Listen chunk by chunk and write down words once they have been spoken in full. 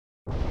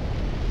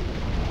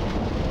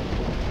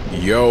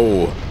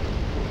Yo,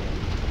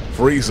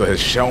 Frieza has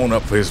shown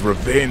up for his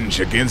revenge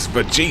against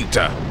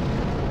Vegeta.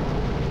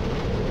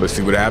 Let's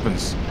see what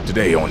happens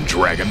today on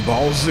Dragon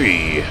Ball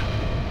Z.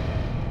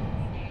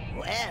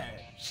 Well,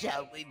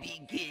 shall we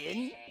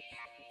begin?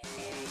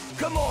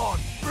 Come on,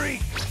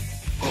 freak!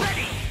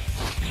 Ready!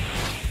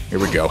 Here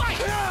we go.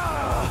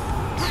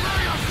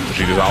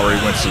 Vegeta's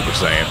already went Super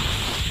Saiyan.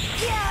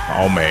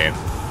 Oh man.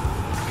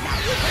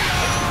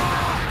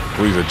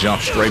 Frieza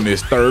jumps straight into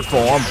his third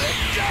form.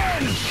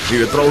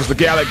 Vegeta throws the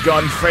Gallic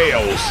gun,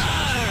 fails.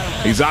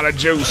 He's out of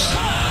juice.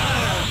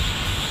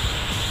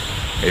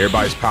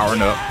 Everybody's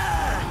powering up.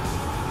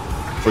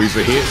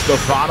 Frieza hits the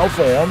final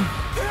form.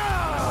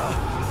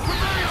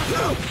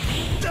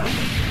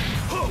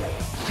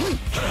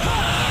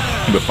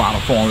 The final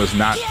form is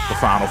not the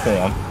final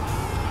form.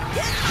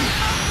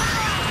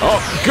 Oh,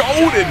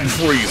 Golden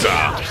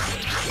Frieza!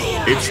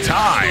 It's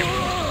time!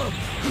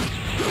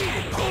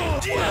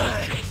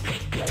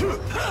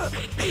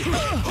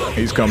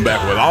 He's come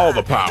back with all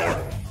the power.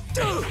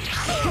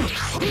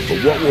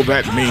 But what will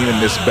that mean in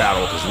this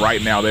battle? Because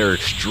right now they're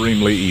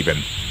extremely even.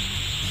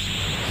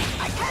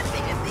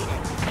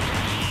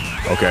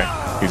 Okay,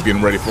 he's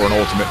getting ready for an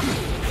ultimate.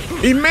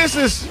 He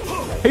misses!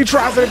 He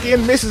tries it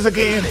again, misses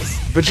again.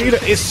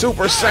 Vegeta is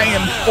Super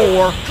Saiyan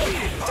 4.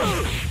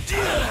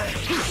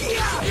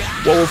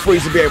 What will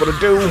Frieza be able to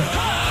do?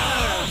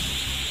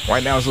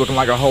 Right now it's looking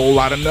like a whole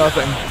lot of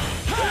nothing.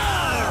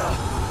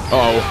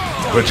 Uh-oh,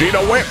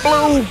 Vegeta went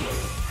blue.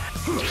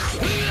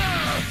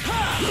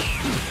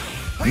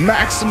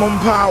 Maximum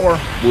power.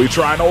 Will he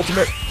try an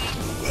ultimate?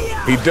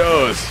 He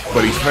does,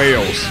 but he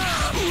fails.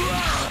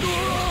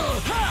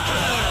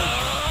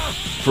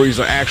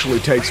 Frieza actually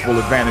takes full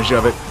advantage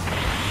of it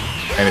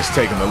and is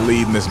taking the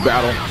lead in this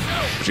battle.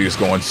 Vegeta's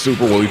going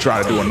super. Will he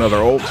try to do another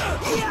ult?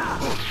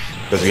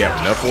 Does he have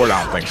enough for it?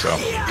 I don't think so.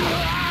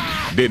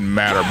 Didn't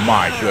matter.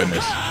 My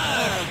goodness.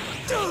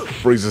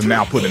 Frieza's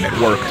now putting in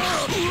work.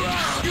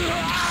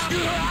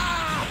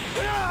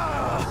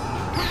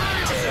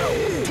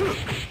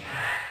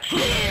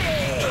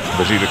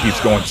 Vegeta keeps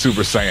going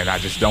Super Saiyan. I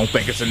just don't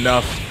think it's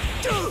enough.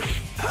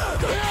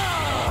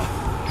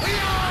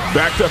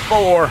 Back to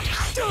 4.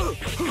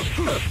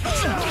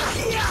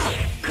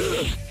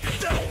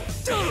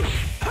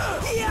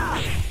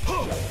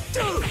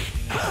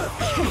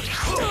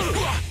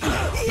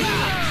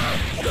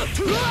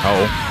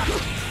 Oh.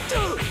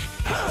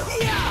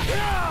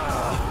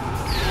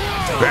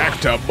 Back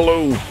to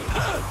blue.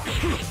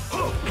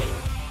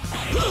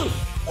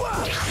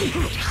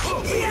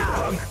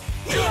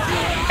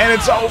 And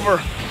it's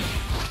over.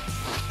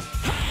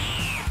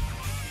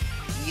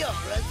 You're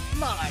a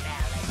smartass.